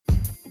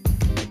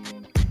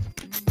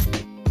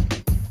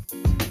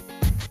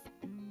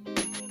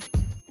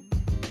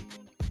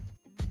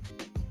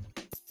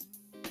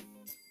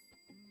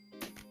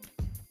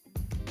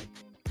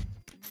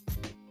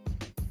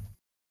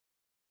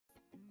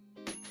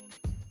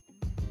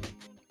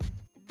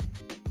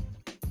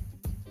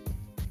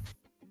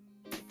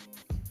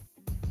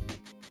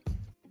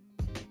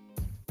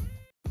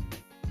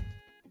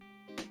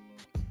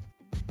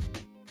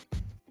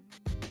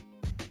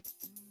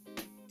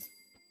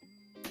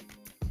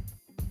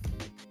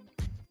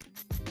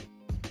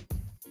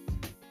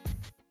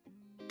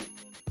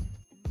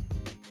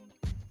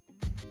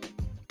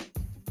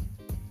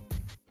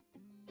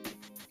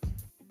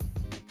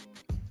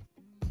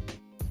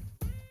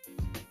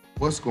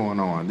What's going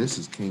on? This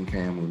is King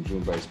Cam with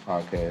Junbei's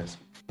podcast.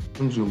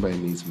 From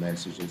Junbei Meets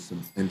Messages,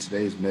 and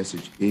today's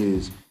message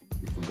is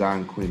the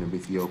forgotten queen of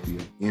Ethiopia,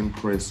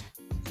 Empress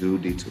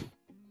Zuditu.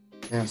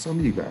 Now, some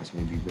of you guys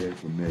may be very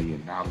familiar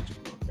and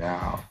knowledgeable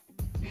about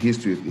the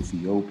history of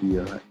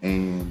Ethiopia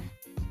and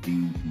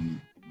the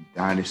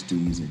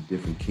dynasties and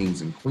different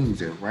kings and queens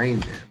that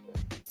reigned there.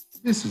 But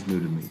this is new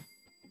to me.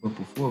 But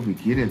before we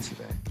get into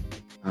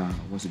that,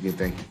 once again,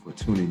 thank you for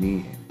tuning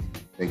in.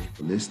 Thank you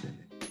for listening.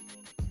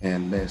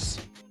 And let's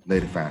lay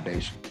the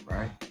foundation,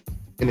 right?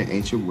 In the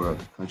ancient world,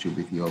 the country of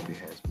Ethiopia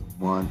has been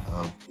one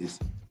of its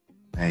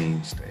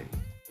mainstays.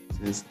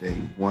 Since day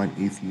one,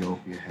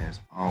 Ethiopia has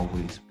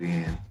always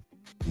been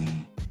the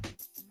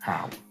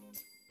power,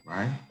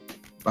 right?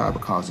 The Bible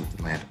calls it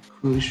the land of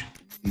Cush.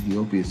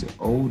 Ethiopia is the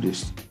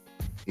oldest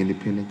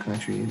independent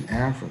country in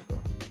Africa.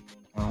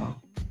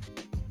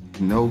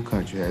 No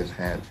country have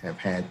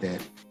had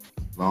that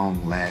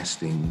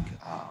long-lasting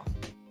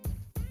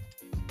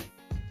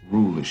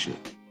rulership.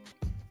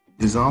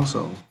 It is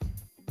also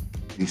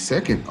the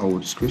second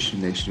oldest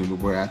Christian nation in the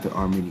world after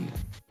Armenia.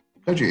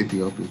 The country of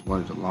Ethiopia is one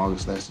of the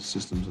longest lasting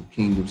systems of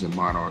kingdoms and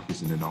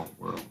monarchies in the known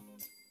world.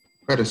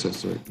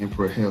 Predecessor,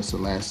 Emperor Haile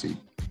Selassie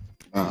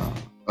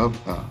of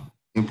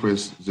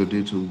Empress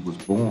Zuditu was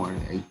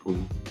born April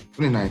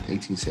 29,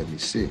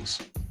 1876.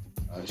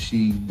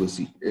 She was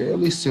the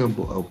early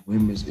symbol of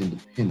women's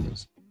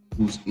independence,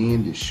 whose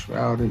end is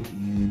shrouded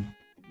in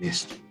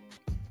mystery.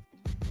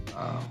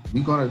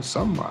 We're going to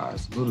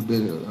summarize a little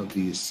bit of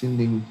the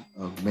ascending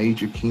of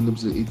major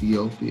kingdoms of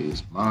Ethiopia,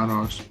 its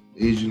monarchs,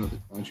 religion of the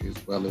country, as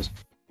well as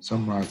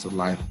summarize the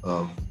life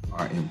of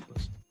our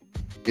empress.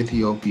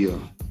 Ethiopia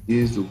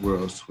is the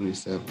world's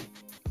 27th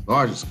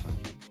largest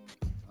country,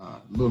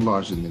 a little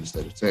larger than the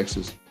state of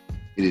Texas.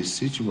 It is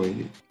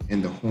situated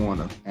in the Horn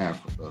of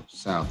Africa,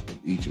 south of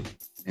Egypt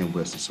and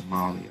west of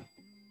Somalia.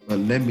 But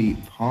let me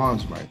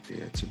pause right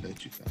there to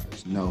let you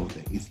guys know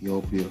that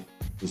Ethiopia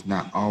was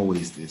not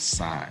always this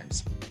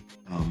size.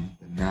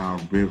 The Nile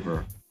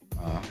River,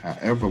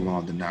 however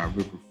long the Nile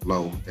River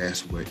flowed,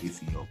 that's where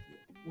Ethiopia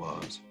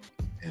was.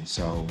 And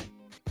so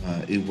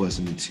it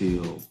wasn't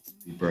until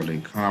the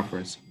Berlin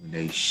Conference when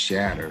they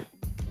shattered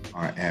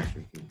our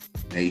African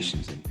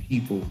nations and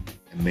people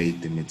and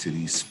made them into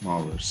these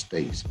smaller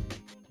states,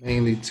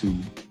 mainly to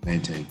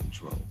maintain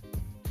control.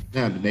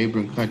 Now, the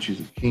neighboring countries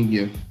of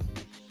Kenya,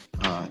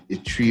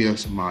 Eritrea,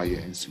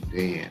 Somalia, and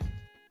Sudan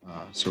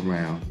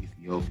surround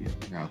Ethiopia.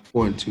 Now,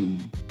 according to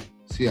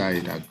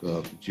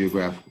CIA.gov, the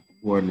geographical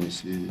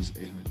coordinates is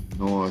 800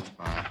 north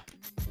by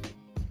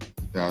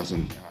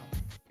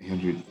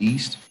 1,800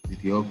 east.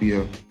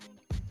 Ethiopia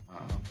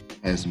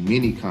has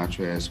many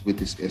contrasts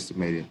with its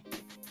estimated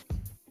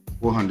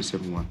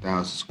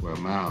 471,000 square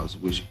miles,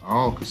 which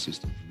all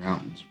consist of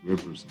mountains,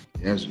 rivers,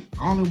 and desert,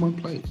 all in one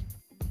place.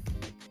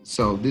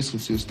 So this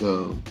consists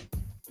of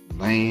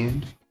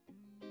land,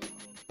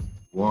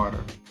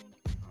 water,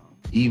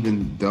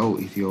 even though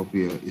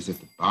Ethiopia is at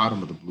the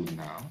bottom of the Blue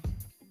Nile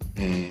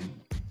and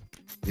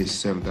it's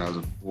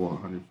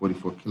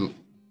 7,444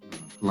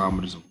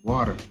 kilometers of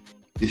water,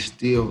 it's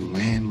still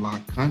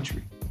landlocked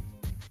country,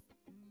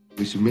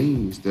 which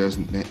means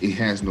it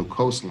has no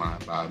coastline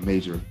by a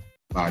major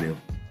body of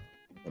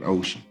an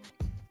ocean.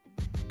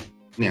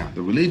 Now,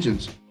 the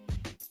religions,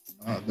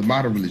 the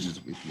modern religions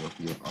of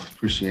Ethiopia are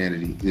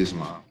Christianity,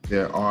 Islam.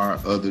 There are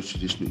other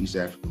traditional East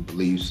African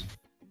beliefs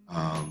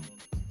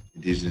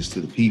indigenous to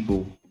the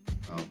people.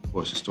 Of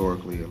course,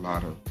 historically, a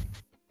lot of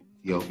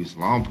Ethiopians,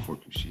 long before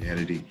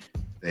Christianity,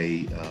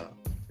 they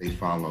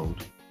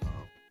followed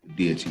the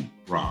deity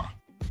Ra.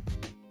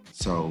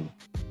 So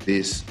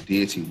this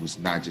deity was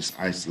not just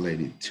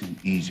isolated to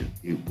Egypt.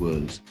 It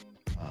was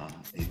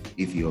an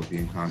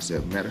Ethiopian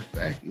concept. Matter of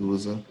fact, it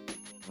was a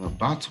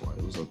Batwa.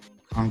 It was a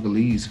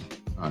Congolese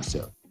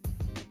concept.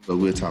 But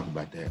we'll talk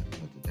about that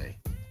another day.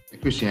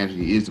 And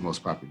Christianity is the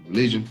most popular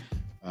religion.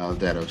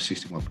 That of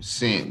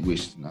 61%,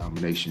 which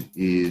denomination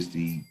is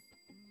the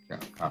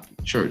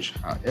Coptic Church.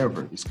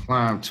 However, its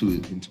climb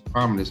into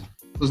prominence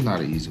was not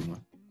an easy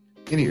one.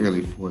 In the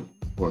early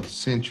fourth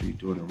century,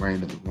 during the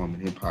reign of the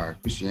Roman Empire,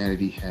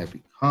 Christianity had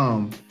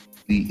become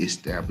the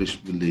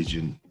established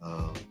religion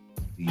of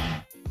the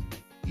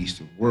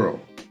Eastern world.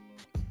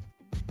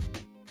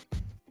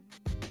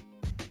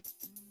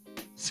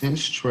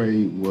 Since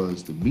trade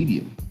was the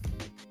medium,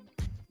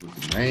 was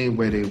the main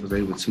way they was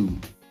able to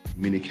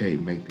communicate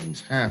and make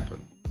things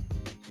happen.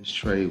 This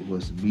trade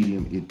was the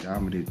medium. It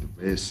dominated the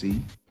Red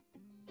Sea,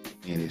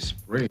 and it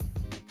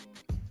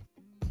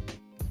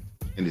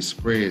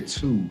spread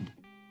to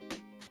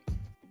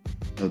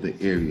other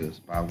areas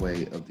by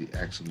way of the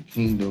Axum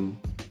Kingdom.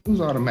 It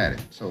was automatic.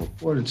 So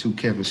according to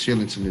Kevin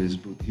Shillington in his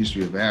book,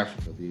 History of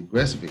Africa, the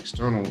aggressive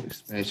external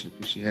expansion of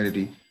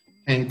Christianity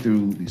came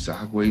through the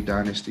Zagwe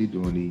dynasty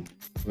during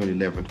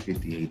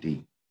 1150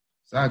 AD.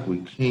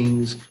 Zagwe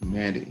kings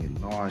commanded a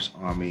large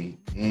army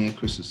and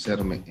Christian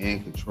settlement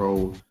and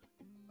control.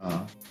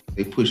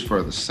 They pushed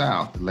further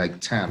south to Lake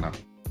Tana,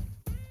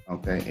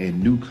 okay,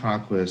 and new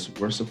conquests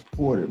were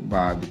supported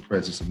by the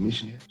presence of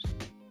missionaries.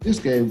 This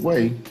gave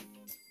way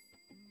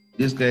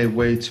This gave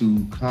way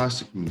to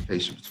constant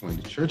communication between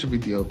the Church of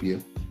Ethiopia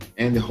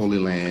and the Holy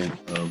Land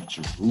of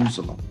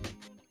Jerusalem.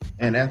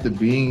 And after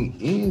being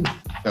in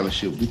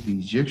fellowship with the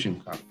Egyptian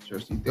Coptic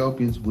Church, the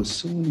Ethiopians would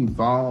soon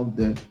evolve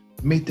and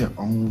make their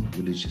own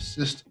religious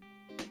system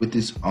with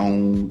its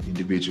own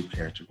individual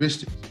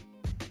characteristics.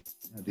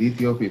 Now, the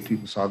Ethiopian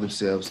people saw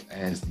themselves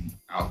as the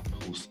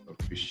outpost of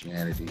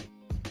Christianity,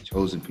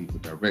 chosen people,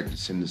 direct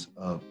descendants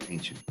of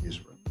ancient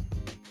Israel.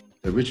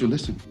 The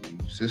ritualistic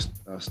belief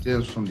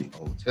stems from the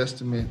Old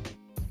Testament.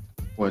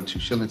 According to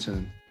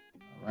Shillington,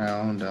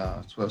 around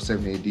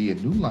 1270 AD,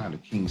 a new line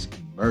of kings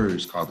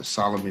emerged called the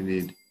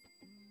Solomonid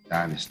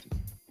dynasty.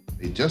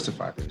 They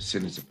justified their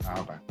ascendance of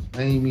power by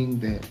claiming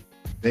that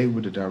they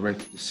were the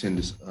direct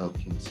descendants of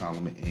King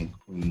Solomon and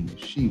Queen of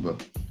Sheba,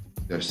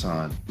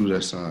 through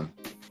their son.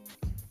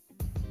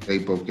 They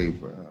both they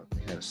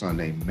had a son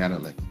named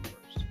Menelik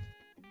first.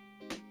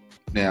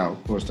 Now,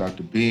 of course,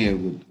 Dr.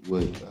 Ben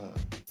would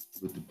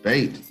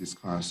debate this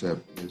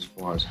concept as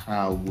far as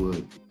how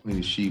would the Queen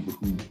of Sheba,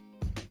 who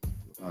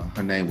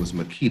her name was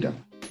Makeda,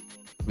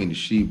 Queen of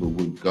Sheba,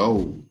 would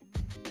go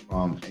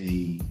from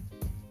a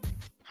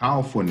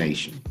powerful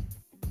nation,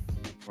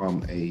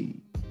 from a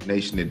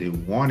nation that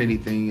didn't want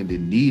anything and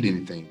didn't need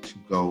anything, to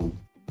go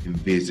and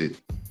visit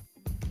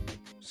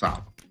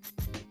Solomon.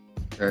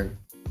 Okay,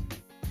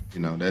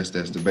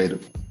 that's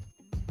debatable.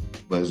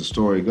 But as the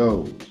story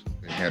goes,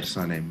 they had a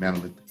son named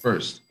Menelik the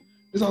First.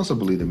 It's also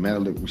believed that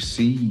Menelik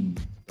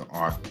received the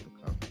Ark of the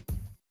Covenant.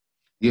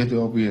 The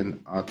Ethiopian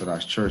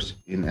Orthodox Church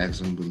in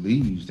Exum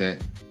believes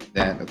that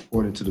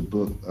according to the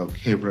book of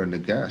Hebrew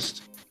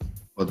Nagast,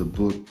 or the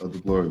book of the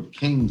Glory of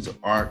Kings, the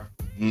Ark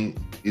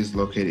is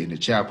located in the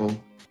chapel,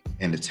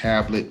 and the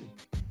tablet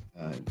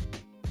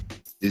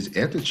is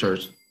at the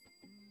church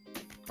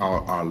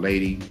called Our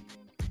Lady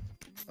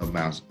of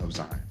Mount of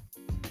Zion.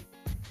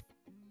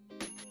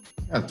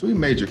 Now, three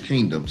major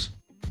kingdoms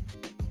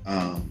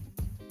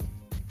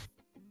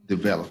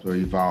developed or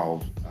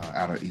evolved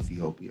out of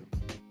Ethiopia.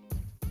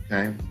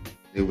 Okay,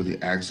 they were the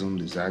Axum,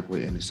 the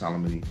Zagwe, and the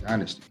Solomonid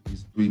dynasty.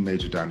 These three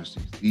major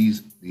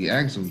dynasties. The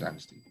Axum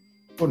dynasty,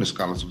 according to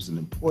scholars, was an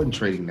important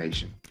trading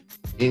nation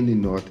in the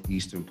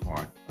northeastern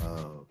part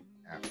of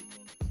Africa.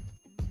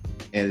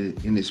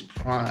 And in its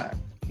prime,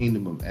 the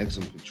kingdom of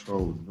Axum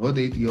controlled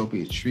northern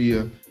Ethiopia,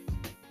 Eritrea,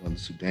 northern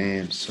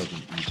Sudan,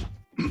 southern Egypt,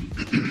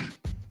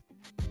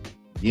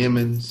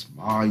 Yemen,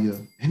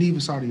 Somalia, and even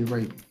Saudi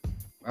Arabia.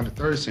 By the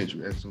 3rd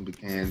century, Axum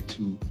began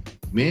to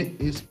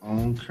mint its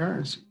own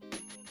currency.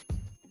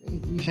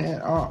 We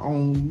had our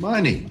own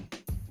money.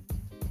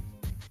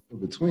 So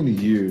between the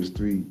years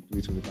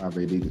 325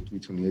 AD to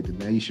 328, the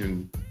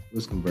nation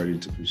was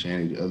converted to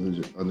Christianity under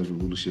the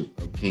rulership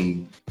of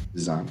King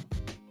Zana.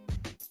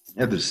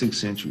 After the 6th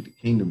century, the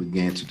kingdom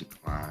began to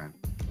decline,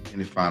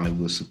 and it finally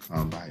was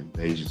succumbed by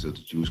invasions of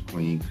the Jewish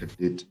queen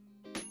Kadit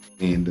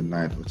in the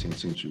 9th or 10th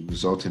century,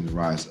 resulting in the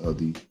rise of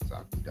the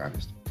Zagwe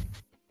dynasty.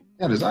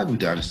 Now, the Zagwe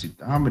dynasty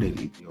dominated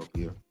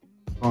Ethiopia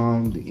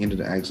from the end of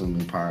the Axum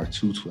Empire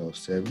to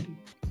 1270,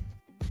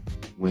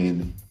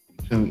 when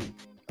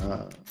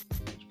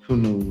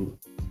Kunu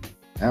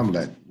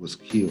Amalek was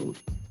killed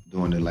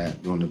during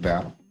the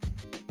battle.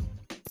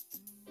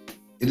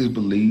 It is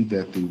believed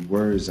that the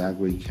word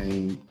Zagwe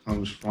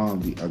comes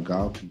from the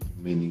Agal people,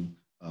 meaning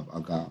of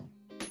Agal.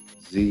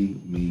 Z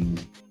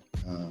means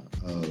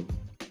of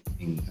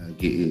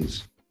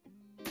Ge'ez.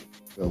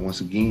 So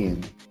once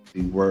again,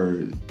 the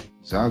word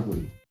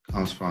Zagwe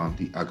comes from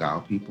the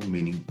Agal people,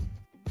 meaning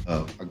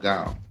of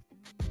Agal.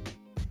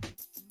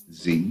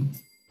 Z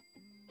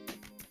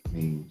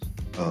means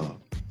of.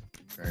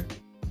 Okay,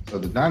 so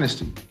the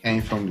dynasty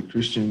came from the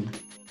Christian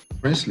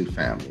princely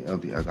family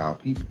of the Agal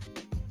people.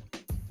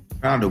 The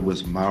founder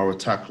was Mara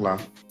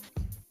Takla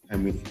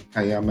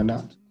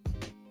Hayamanat,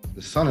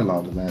 the son-in-law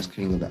of the last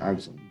king of the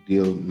Axum,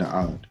 Dil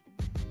Na'ad.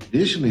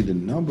 Additionally, the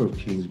number of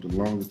kings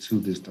belonging to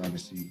this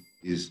dynasty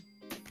is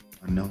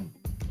unknown.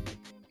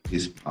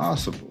 It's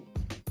possible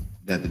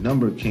that the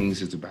number of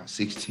kings is about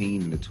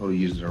 16 and the total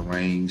years of their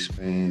reign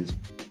spans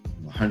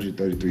from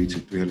 133 to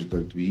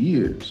 333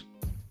 years.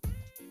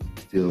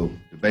 Still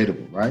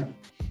debatable, right?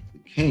 The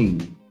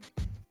king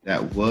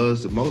that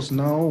was the most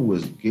known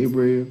was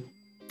Gabriel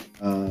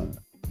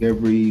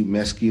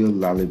Meskil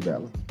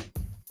Lalibela.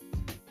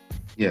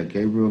 Yeah,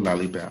 Gabriel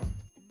Lalibela,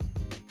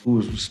 who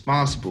was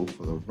responsible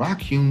for the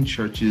rock-hewn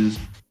churches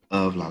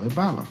of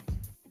Lalibela.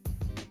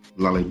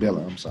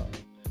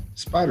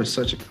 Despite of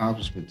such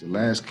accomplishment, the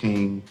last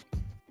king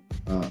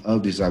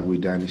of the Zagwe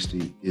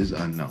dynasty is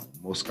unknown.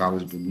 Most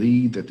scholars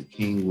believe that the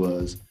king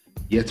was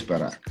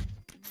Yetbarak.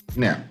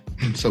 Now,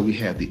 so we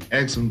have the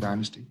Axum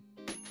dynasty,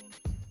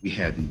 we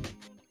have the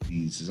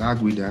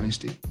Zagwe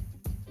dynasty,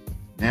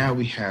 now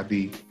we have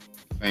the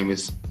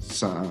famous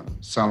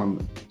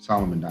Solomon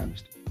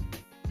dynasty.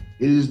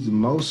 It is the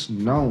most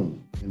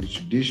known in the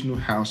traditional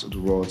house of the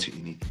royalty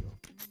in Ethiopia.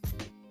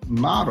 The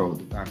motto of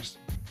the dynasty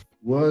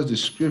was the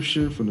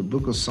scripture from the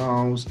book of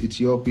Psalms,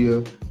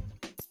 Ethiopia,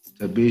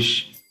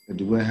 Tabish, and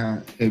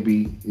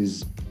Hebi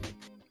is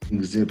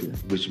exhibit,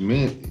 which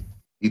meant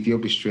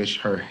Ethiopia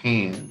stretched her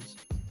hands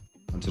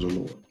unto the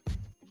Lord,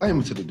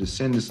 claiming to the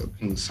descendants of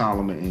King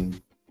Solomon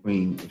and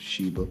Queen of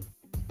Sheba,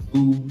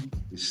 who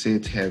is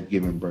said to have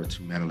given birth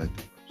to Menelik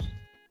I.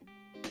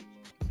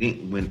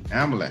 Then, when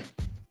Amalek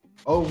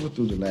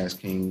overthrew the last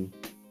king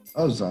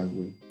of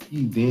Zagwe,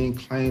 he then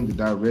claimed the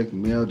direct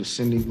male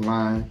descending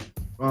line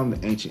from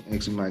the ancient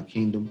Exumite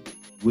kingdom,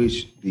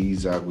 which the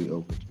Zagwe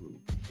overthrew.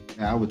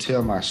 Now, I would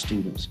tell my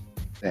students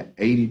that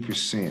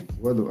 80%,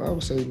 whether I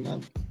would say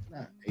not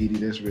 80,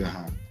 that's real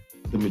high,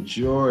 the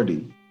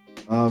majority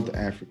of the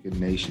African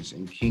nations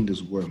and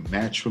kingdoms were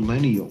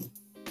matrilineal,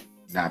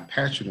 not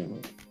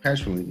patrilineal.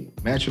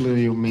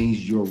 Matrilineal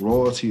means your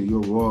royalty or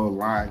your royal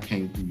line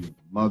came through your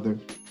mother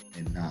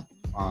and not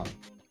the father.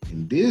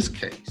 In this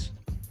case,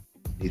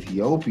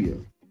 Ethiopia,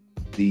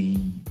 the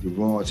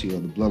royalty or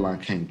the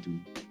bloodline came through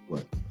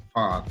what? The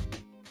father,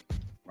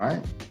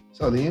 right?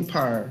 So the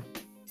empire,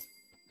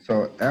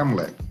 so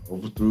Amalek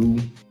overthrew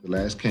the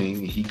last king,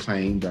 and he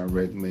claimed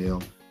direct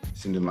male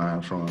descendant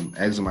line from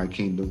Exumite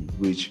kingdom,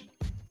 which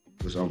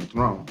was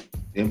overthrown.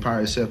 The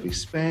empire itself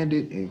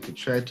expanded and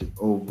contracted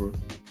over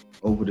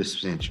the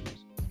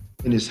centuries.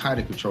 In its height,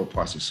 it controlled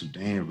parts of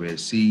Sudan, Red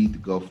Sea, the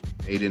Gulf of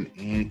Aden,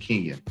 and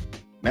Kenya.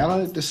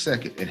 Menelik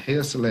II and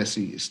Haile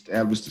Selassie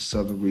established the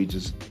southern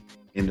regions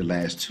in the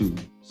last 2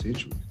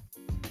 centuries.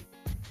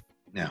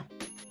 Now,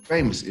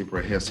 famous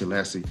Emperor Haile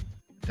Selassie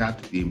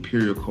adopted the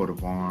imperial coat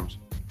of arms,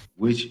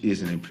 which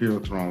is an imperial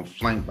throne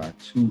flanked by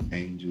 2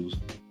 angels,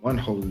 one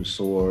holding a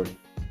sword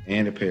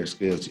and a pair of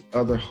scales, the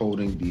other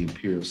holding the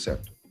imperial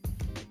scepter.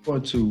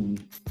 According to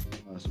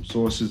some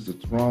sources, the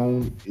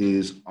throne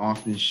is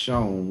often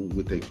shown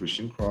with a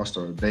Christian cross,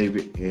 Star of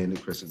David, and a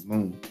crescent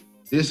moon.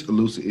 This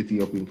alludes to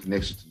Ethiopian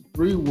connection to the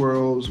 3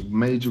 world's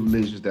major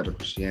religions that are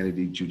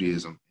Christianity,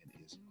 Judaism, and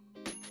Islam.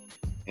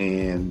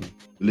 And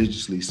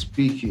religiously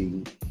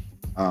speaking,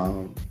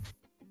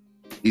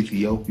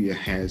 Ethiopia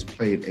has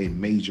played a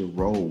major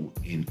role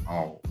in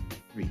all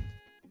 3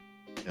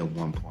 at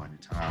one point in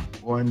time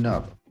or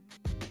another.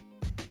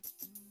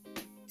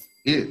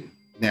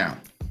 Now,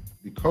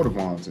 the coat of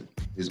arms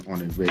is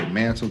on a red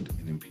mantle,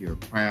 an imperial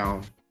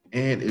crown,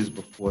 and is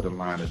before the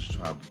line of the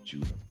tribe of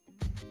Judah.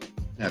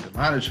 Now, the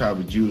line of the tribe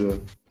of Judah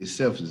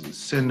itself is the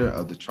center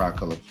of the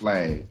tricolor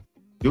flag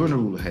during the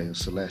rule of Haile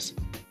Selassie.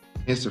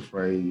 Hence the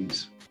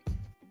phrase,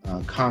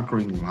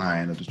 conquering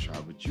lion of the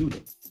tribe of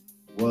Judah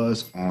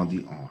was on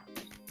the arms,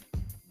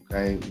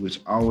 okay, which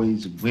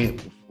always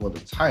went before the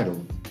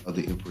title of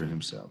the emperor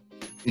himself.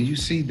 And you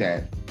see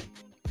that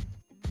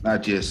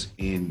not just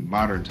in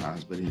modern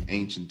times, but in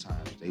ancient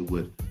times. They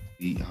would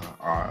be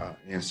our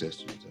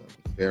ancestors,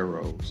 the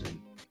pharaohs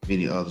and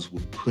many others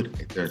would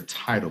put their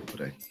title, put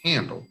a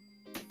handle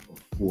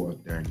before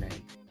their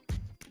name,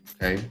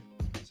 okay?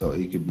 So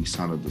it could be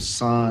son of the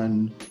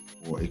sun,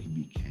 or it could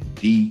be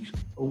Candique,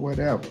 or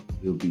whatever.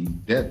 It'll be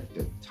that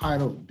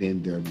title,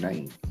 then their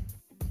name.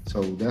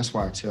 So that's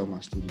why I tell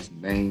my students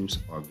names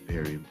are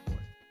very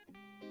important.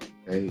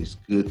 Okay, it's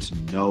good to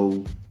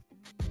know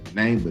their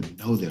name, but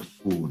know their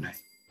full name.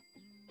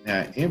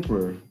 Now,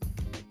 Emperor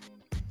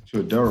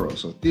Theodore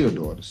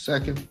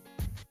II,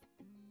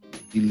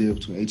 he lived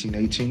between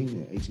 1818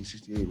 and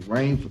 1868,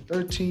 reigned for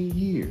 13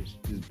 years.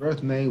 His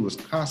birth name was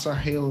Kasa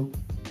Haile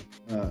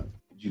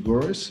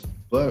Gigoris,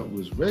 but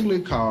was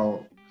regularly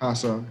called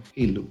Kasa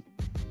Hailu,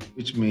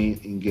 which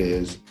means in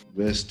Gez,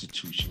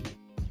 restitution,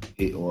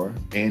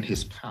 and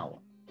his power.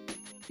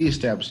 He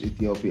established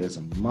Ethiopia as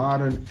a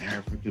modern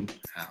African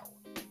power.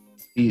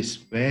 He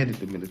expanded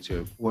the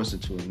military force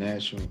into a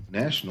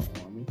national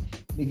army.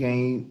 He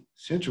gained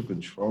central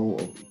control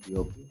of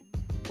Ethiopia.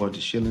 According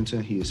to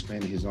Shillington, he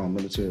expanded his own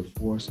military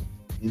force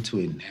into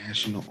a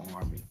national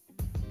army,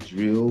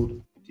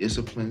 drilled,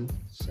 disciplined,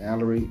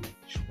 salaried,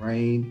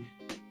 trained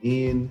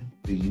in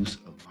the use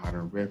of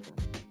modern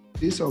weaponry.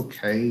 It's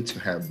okay to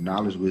have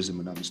knowledge, wisdom,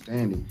 and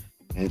understanding,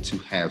 and to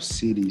have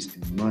cities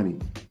and money,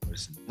 but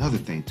it's another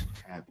thing to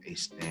have a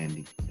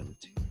standing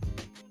military.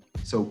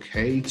 It's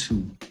okay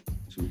to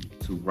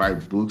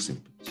write books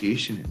and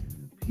petition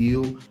and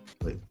appeal,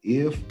 but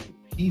if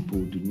the people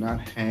do not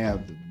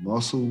have the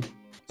muscle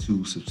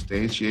to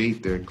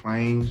substantiate their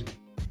claims,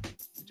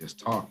 they're just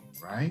talking,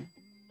 right?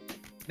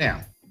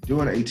 Now,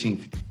 during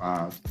 1855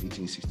 to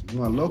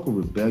 1861, local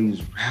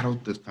rebellions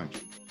rattled the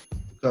country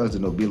because the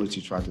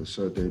nobility tried to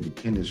assert their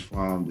independence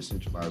from the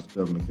centralized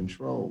government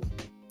control.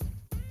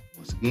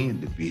 Once again,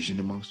 division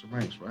amongst the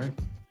ranks, right?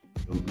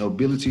 The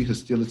nobility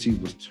hostility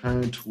was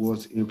turned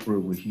towards the emperor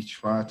when he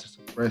tried to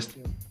suppress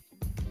them.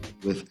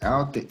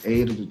 Without the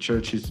aid of the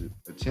church, his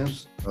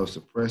attempts of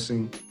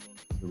suppressing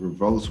the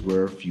revolts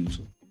were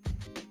futile.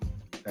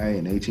 Okay,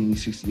 in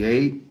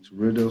 1868,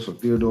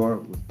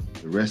 Theodore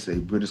arrested a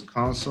British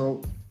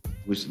consul,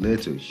 which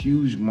led to a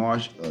huge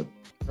march of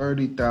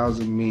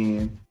 30,000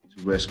 men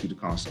to rescue the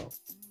consul.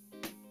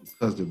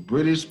 Because the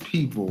British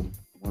people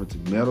wanted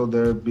to meddle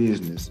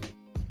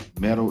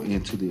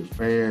into the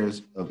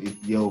affairs of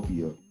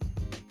Ethiopia,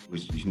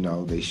 which,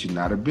 they should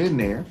not have been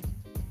there.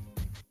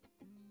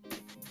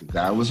 The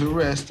guy was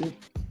arrested.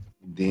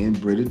 Then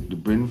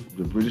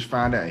the British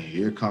find out,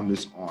 here come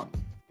this army.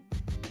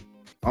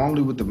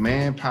 Only with the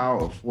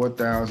manpower of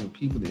 4,000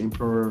 people, the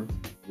emperor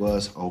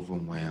was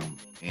overwhelmed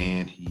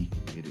and he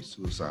committed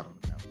suicide on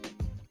the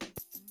battlefield.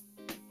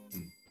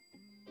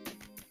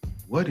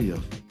 What if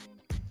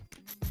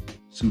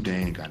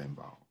Sudan got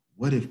involved?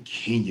 What if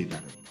Kenya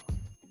got involved?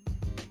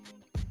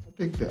 I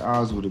think the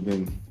odds would have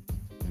been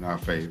in our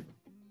favor.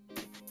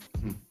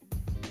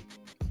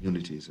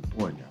 Unity is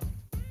important, y'all.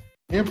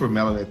 Emperor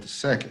Menelik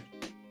II,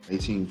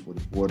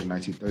 1844 to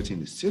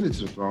 1913, ascended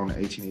to the throne in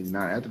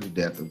 1889 after the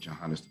death of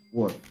Johannes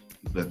IV.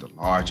 He built a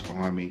large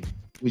army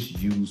which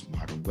used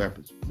modern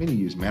weapons. For many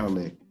years,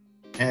 Menelik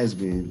has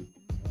been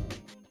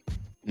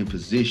in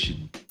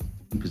position.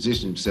 He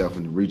positioned himself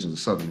in the regions of the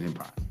Southern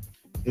Empire.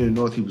 In the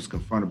north, he was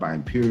confronted by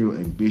imperial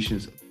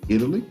ambitions of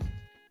Italy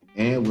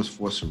and was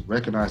forced to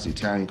recognize the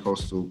Italian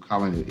coastal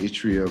colony of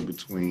Istria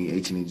between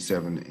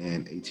 1887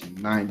 and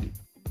 1890.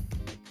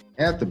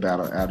 At the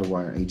Battle of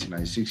Adwa in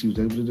 1896, he was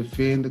able to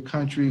defend the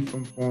country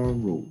from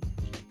foreign rule.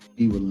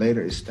 He would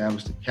later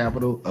establish the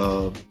capital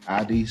of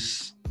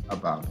Addis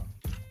Ababa.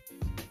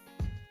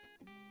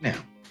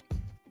 Now,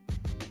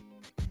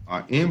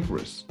 our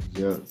Empress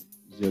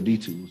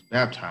Zerditu was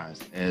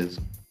baptized as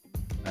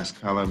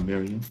Askala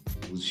Miriam.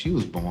 She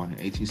was born in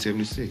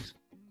 1876.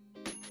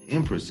 The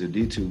Empress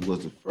Zerditu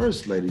was the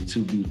first lady to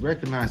be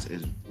recognized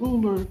as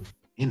ruler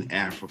in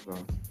Africa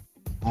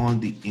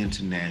on the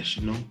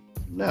international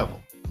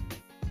level.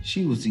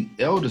 She was the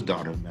eldest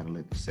daughter of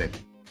Menelik II,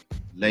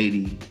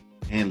 Lady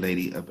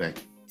Abek.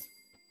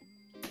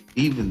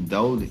 Even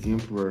though the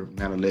Emperor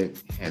Menelik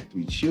had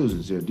 3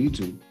 children,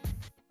 Zerditu,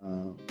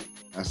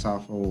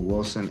 Asafo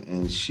Wilson,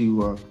 and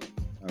Shiwa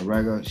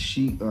Raga,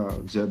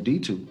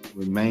 Zerditu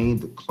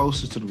remained the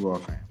closest to the royal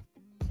family.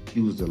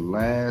 She was the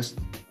last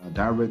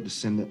direct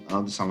descendant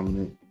of the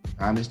Solomonic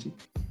dynasty.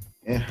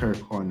 At her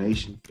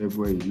coronation,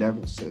 February 11,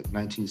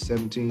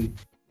 1917,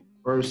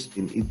 first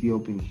in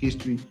Ethiopian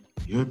history,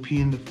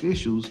 European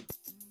officials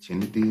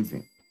attended the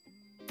event.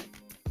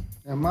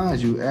 Now,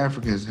 mind you,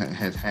 Africa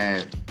has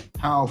had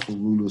powerful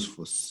rulers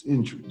for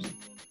centuries.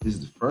 This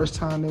is the first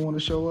time they want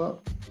to show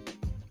up?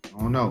 I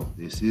don't know.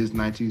 This is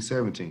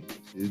 1917.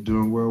 This is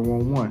during World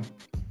War I.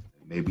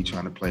 They may be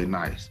trying to play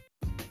nice.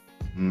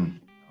 I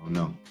don't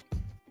know.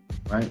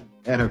 Right?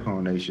 At her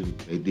coronation,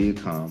 they did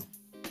come.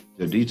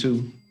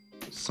 Zerditu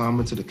was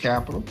summoned to the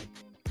capital.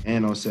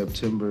 And on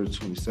September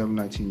 27,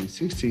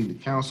 1916, the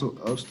Council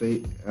of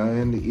State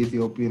and the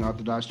Ethiopian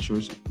Orthodox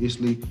Church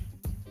officially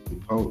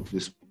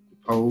deposed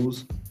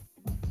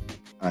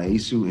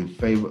Isu in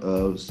favor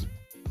of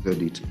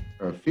Zerditu.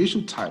 Her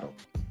official title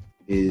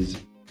is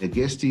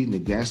Negesti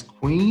Negas,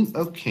 Queen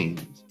of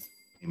Kings,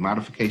 a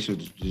modification of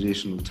the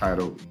traditional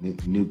title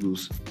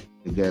Negus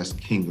Negas,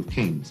 King of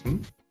Kings.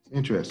 It's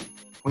interesting.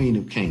 Queen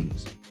of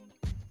Kings.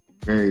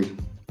 Very,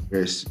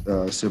 very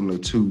similar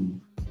to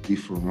the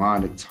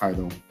pharaonic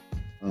title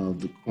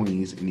of the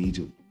queens in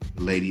Egypt,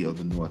 the Lady of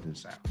the North and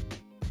South.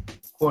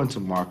 According to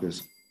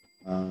Marcus,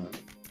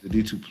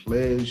 Zerditu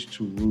pledged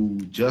to rule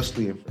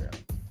justly and fairly.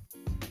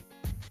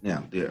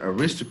 Now, the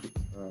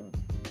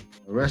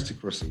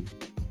aristocracy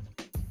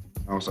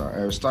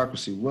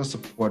was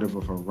supportive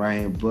of her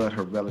reign, but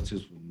her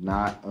relatives were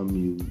not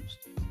amused.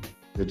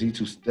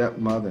 Zerditu's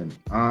stepmother and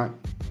aunt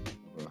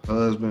of her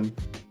husband,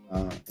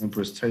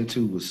 Empress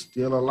Tetu, was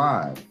still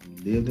alive and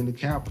lived in the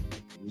capital.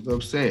 She was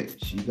upset.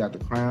 She got the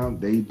crown,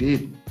 they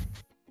didn't.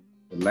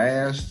 The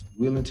last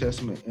will and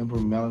testament of Emperor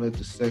Menelik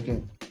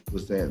II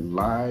was that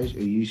Lige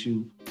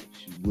Ayeshu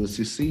would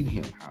succeed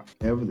him.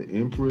 However, the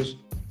empress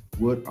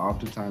would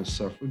oftentimes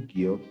suffer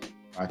guilt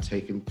by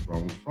taking the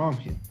throne from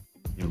him,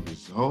 in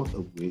result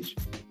of which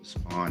would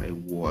spawn a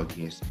war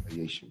against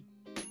Ayeshu.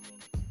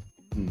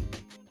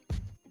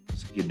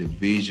 It's a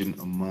division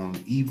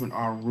among even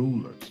our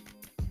rulers.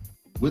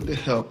 With the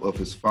help of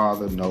his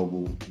father,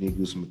 noble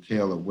Negus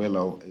Michael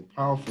Awelo, a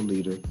powerful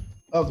leader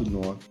of the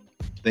North,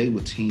 they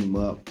would team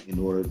up in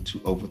order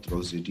to overthrow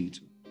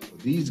Zerditu. So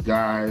these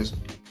guys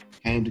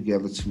came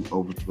together to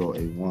overthrow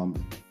a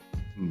woman.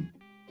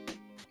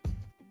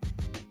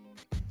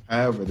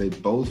 However, they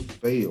both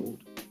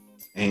failed,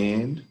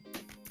 and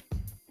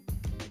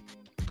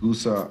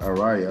Gusa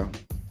Araya,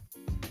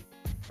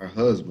 her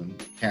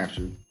husband,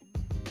 captured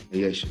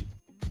Ayeshu.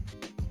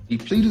 He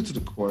pleaded to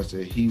the courts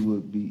that he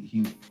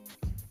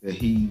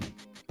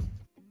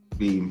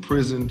be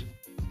imprisoned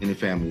in the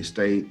family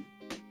estate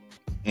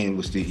and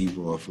would still eat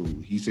raw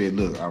food. He said,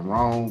 look, I'm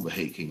wrong, but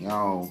hey, can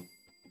y'all,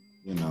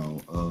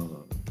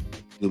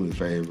 do me a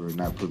favor,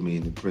 not put me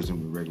in the prison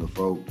with regular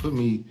folk, put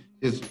me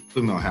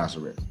on house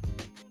arrest.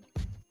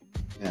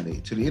 Now,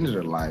 to the end of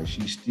their life,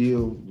 she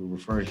still would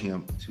refer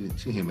him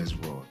to him as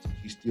royalty.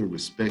 She still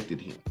respected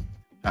him.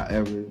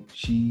 However,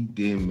 she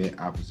then met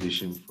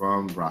opposition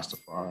from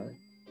Rastafari,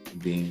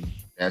 and then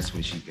that's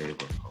when she gave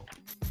up hope.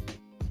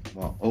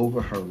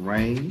 Moreover, her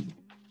reign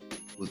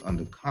was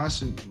under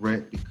constant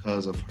threat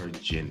because of her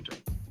gender.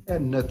 It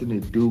had nothing to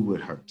do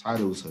with her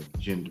titles, her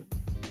gender.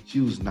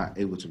 She was not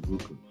able to rule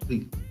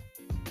completely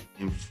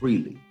and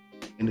freely.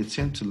 In an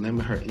attempt to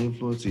limit her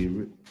influence,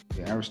 the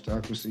the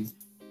aristocracy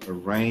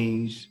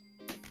arranged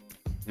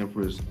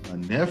Emperor's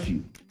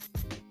nephew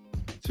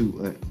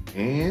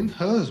and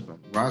husband,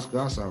 Ras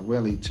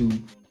Reli, to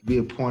be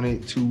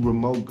appointed to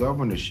remote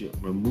governorship,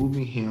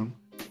 removing him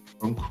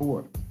from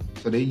court.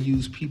 So they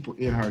used people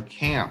in her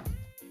camp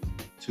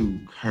to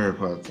curb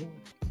her authority.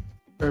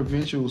 Her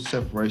eventual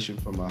separation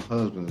from her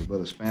husband, as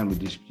well as family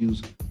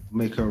disputes,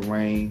 make her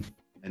reign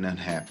an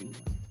unhappy one.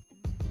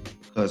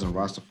 Her cousin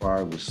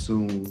Rastafari was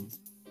soon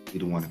be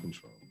the one in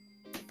control.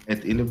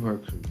 At the end of her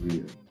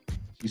career,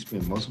 she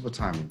spent most of her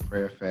time in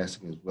prayer,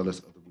 fasting, as well as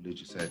other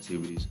religious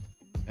activities,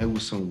 and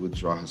would soon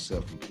withdraw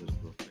herself from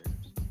political affairs.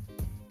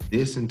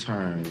 This, in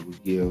turn,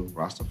 would give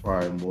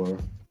Rastafari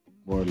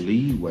more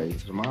leeway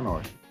to the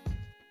monarchy.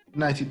 In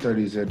the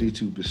 1930s,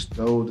 Zewde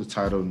bestowed the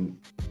title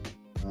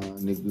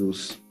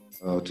Negus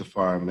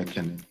Tafari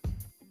Mekene,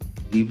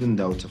 even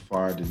though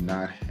Tafari did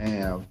not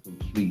have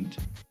complete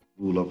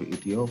rule over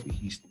Ethiopia,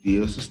 he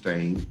still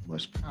sustained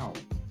much power.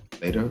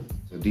 Later,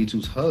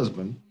 Zewde's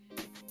husband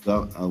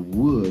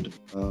would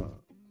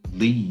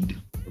lead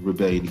a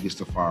rebellion against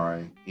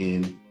Tafari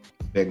in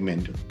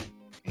Begmender,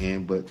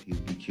 but he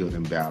would be killed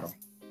in battle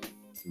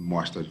on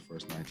March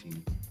 31st,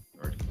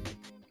 1930.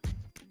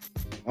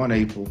 On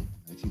April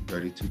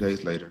 1930, 2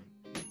 days later,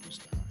 the Empress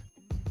died.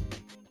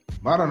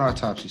 Modern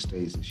autopsy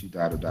states that she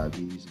died of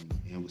diabetes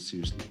and was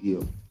seriously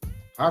ill.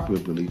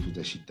 Popular belief is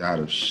that she died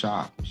of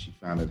shock when she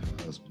found that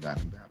her husband died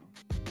in battle,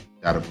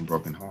 died of a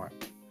broken heart.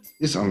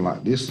 This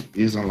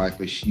is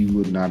unlikely. She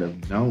would not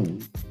have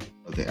known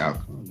of the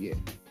outcome yet.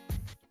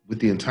 With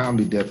the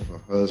untimely death of her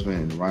husband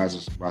and the rise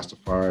of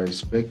Rastafari,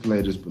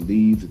 speculators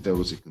believe that there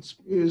was a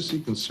conspiracy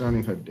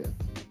concerning her death.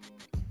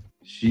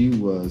 She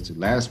was the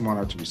last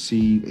monarch to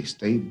receive a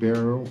state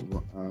burial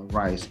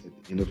rites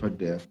at the end of her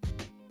death,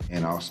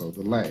 and also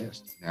the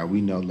last. Now, we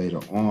know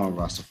later on,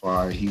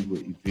 Rastafari, he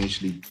would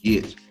eventually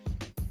get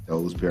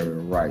those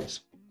burial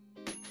rites.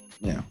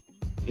 Now,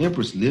 the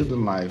Empress lived a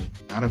life,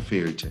 not a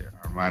fairy tale.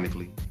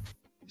 Ironically,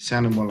 it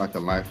sounded more like a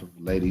life of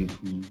a lady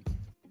who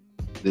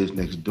lives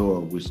next door,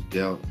 which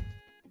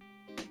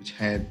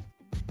had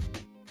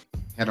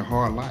a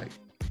hard life.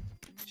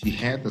 She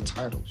had the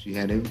title, she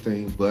had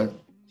everything, but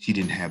she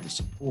didn't have the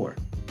support.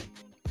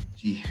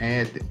 She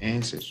had the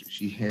ancestors,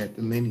 she had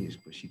the lineage,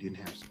 but she didn't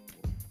have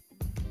support.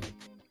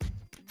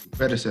 The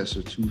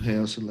predecessor to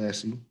Haile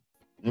Selassie,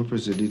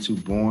 Empress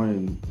Zewde, born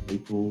in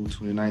April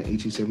 29,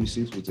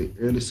 1876, was the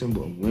early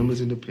symbol of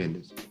women's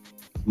independence,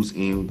 whose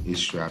end is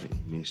shrouded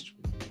in mystery.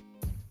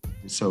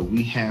 And so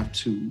we have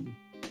to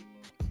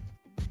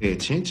pay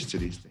attention to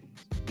these things.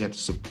 We have to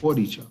support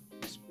each other,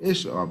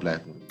 especially our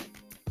Black women.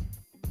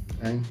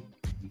 Okay?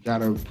 We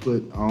gotta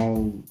put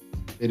all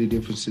petty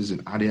differences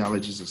and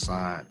ideologies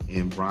aside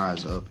and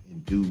rise up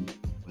and do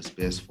what's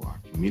best for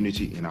our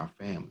community and our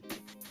family.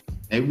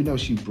 And we know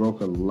she broke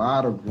a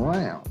lot of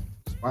ground,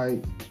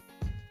 but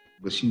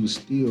she was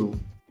still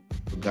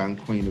forgotten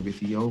queen of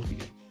Ethiopia.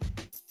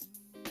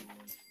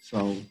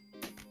 So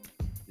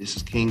this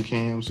is King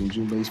Cam's and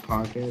Jumbe's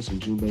podcast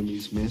and Jumbe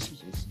News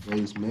Message. And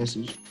today's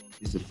message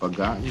is the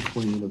forgotten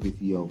queen of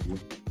Ethiopia,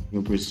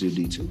 Empress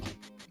Zewde.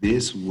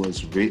 This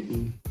was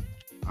written,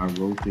 I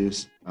wrote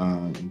this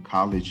in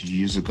college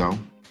years ago,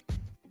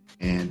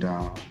 and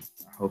I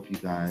hope you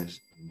guys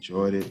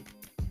enjoyed it.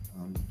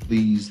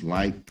 Please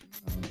like,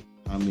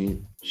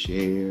 comment,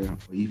 share, or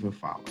even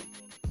follow.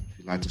 If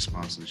you'd like to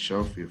sponsor the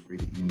show, feel free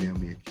to email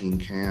me at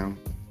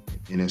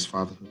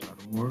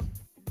kingcam@nsfatherhood.org.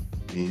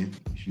 And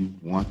if you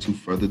want to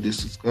further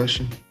this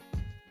discussion,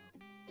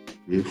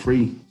 feel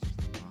free.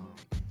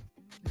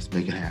 Let's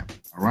make it happen.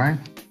 All right?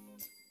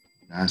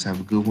 You guys have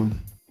a good one.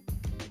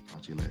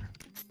 Talk to you later.